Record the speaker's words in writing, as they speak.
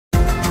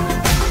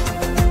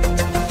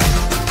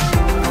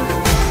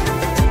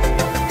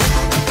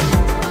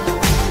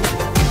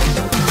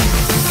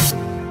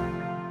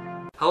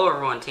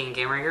Teen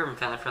Gamer here from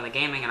Family Friendly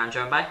Gaming, and I'm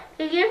joined by...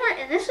 Hey Gamer,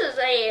 and this is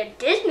a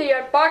Disney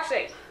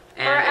unboxing.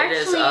 And it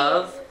is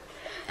of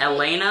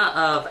Elena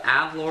of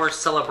Avalor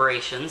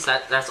Celebrations.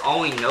 That's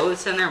all we know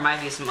that's in there.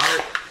 Might be some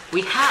other...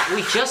 We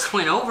just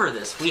went over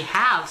this. We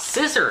have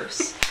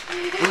scissors.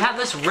 We have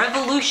this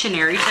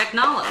revolutionary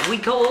technology. We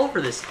go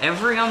over this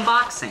every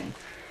unboxing.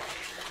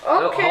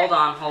 Okay.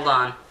 Oh, hold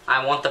on.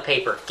 I want the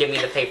paper. Give me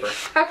the paper.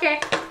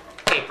 Okay.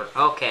 Paper.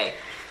 Okay.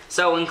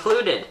 So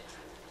included,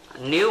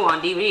 new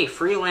on DVD,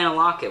 free Elena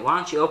locket. Why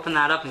don't you open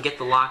that up and get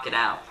the locket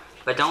out?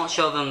 But don't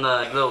show them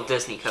the little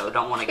Disney code.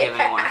 Don't want to give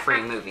anyone a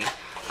free movie.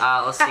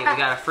 Let's see. We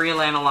got a free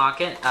Elena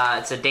locket.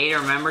 It's a day to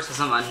remember. So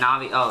something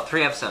on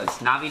 3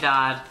 episodes.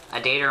 Navidad,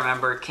 a day to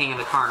remember, King of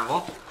the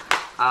Carnival.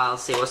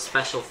 Let's see what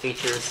special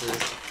features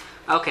is.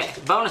 Okay,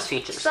 bonus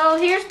features. So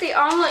here's the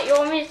omelet. You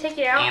want me to take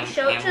it out and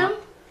show it to him?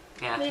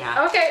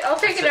 Yeah. Okay, I'll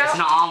take it out. It's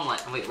an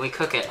omelet. We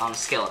cook it on a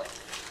skillet.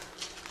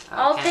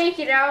 Okay. I'll take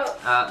it out.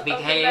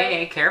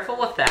 Hey, careful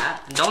with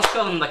that. Don't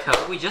show them the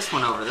code. We just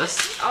went over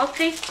this. I'll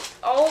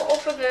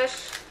open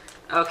this.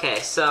 Okay,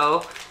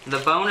 so the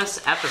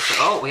bonus episode.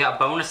 Oh, we got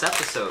bonus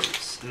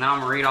episodes. Now I'm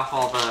gonna read off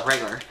all the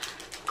regular.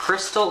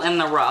 Crystal in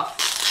the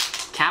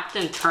Rough,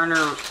 Captain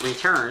Turner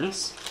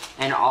Returns,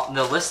 and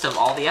the list of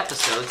all the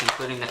episodes,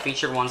 including the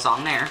featured ones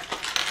on there,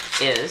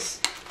 is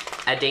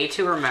A Day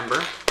to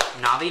Remember,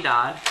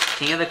 Navidad,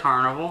 King of the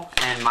Carnival,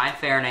 and My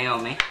Fair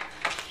Naomi.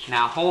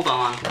 Now hold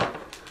on.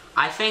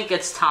 I think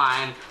it's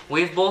time.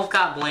 We've both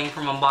got bling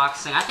from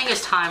unboxing. I think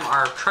it's time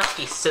our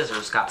trusty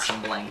scissors got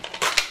some bling.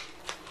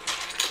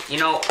 You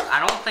know, I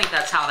don't think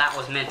that's how that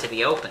was meant to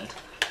be opened.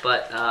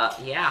 But,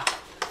 yeah.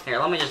 Here,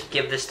 let me just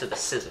give this to the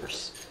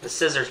scissors. The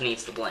scissors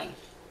needs the bling.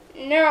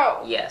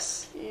 No.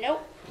 Yes.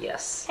 Nope.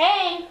 Yes.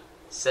 Hey.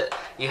 So,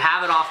 you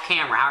have it off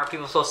camera. How are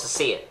people supposed to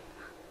see it?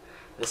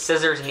 The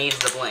scissors needs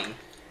the bling.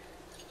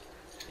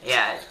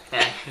 Yeah.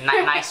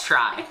 Nice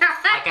try.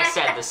 Like I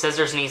said, the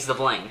scissors needs the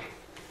bling.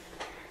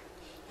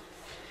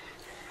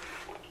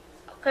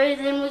 Okay,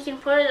 then we can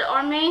put it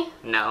on me?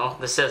 No,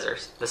 the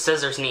scissors. The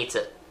scissors needs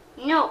it.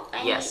 No,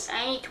 I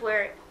need to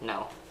wear it.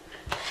 No.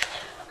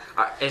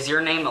 Is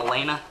your name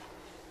Elena?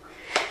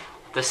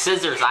 The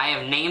scissors. I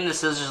have named the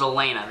scissors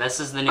Elena. This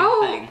is the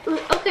new thing.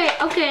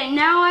 Okay.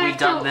 Now I We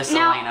dubbed this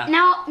Elena.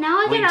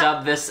 We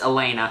dubbed this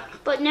Elena.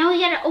 But now we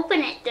gotta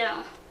open it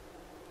though.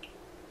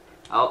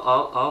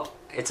 Oh.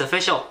 It's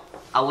official.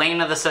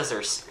 Elena the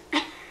scissors.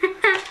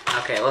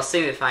 Okay, let's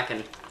see if I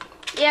can...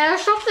 Yeah,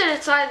 there's something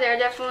inside there,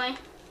 definitely.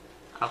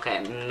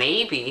 Okay,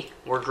 maybe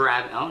we're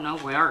grabbing... Oh, no,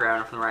 we are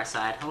grabbing it from the right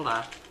side. Hold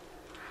on.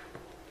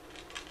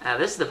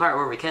 This is the part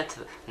where we get to...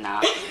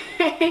 Nah.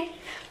 Wait,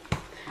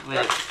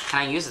 can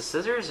I use the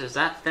scissors? Is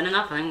that thin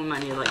enough? I think we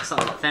might need, like,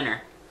 something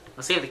thinner.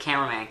 Let's see if the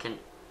cameraman can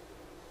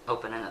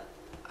open it.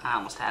 I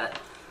almost had it.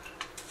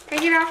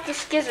 Take it off the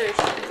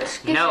scissors.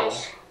 No.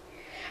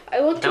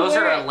 Those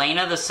are it.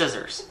 Elena the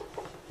scissors.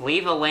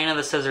 Leave Elena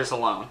the scissors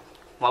alone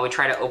while we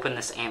try to open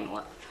this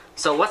amulet.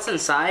 So what's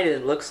inside?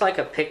 It looks like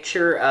a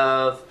picture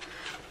of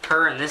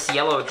her in this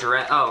yellow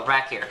dress. Oh,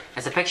 right here.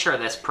 It's a picture of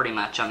this pretty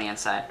much on the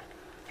inside.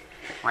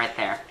 Right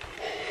there.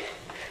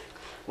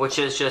 Which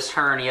is just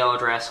her in a yellow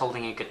dress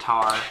holding a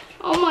guitar.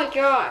 Oh my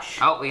gosh.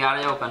 Oh, we got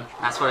it open.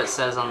 That's what it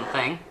says on the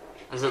thing.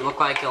 Does it look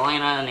like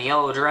Elena in a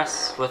yellow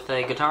dress with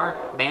a guitar,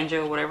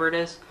 banjo, whatever it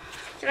is?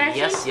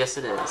 Yes,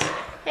 it is.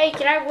 Hey,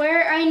 can I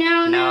wear it right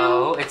now?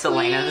 No, it's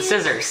Elena the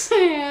scissors.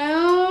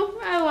 No,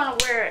 I want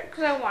to wear it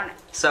because I want it.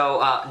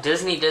 So,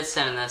 Disney did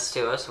send this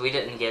to us. We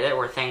didn't get it.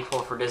 We're thankful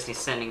for Disney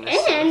sending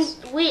this to us.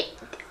 And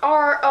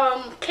our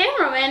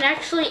cameraman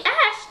actually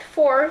asked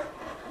for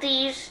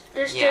this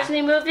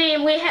Disney movie,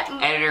 and we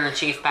have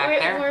Editor-in-Chief back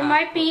there.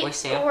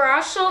 We're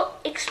also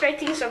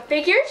expecting some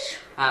figures.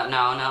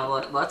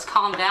 No. Let's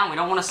calm down. We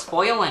don't want to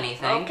spoil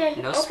anything.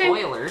 Okay. No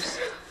spoilers.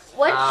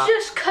 Let's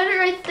just cut it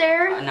right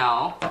there.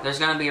 No, there's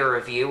going to be a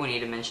review. We need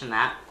to mention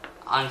that.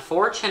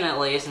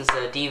 Unfortunately, since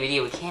the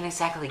DVD, we can't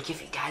exactly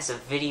give you guys a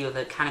video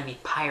that kind of be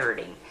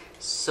pirating.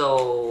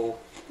 So,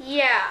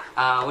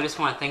 yeah. We just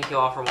want to thank you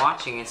all for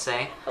watching and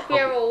say... Hope you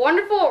have a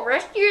wonderful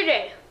rest of your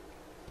day.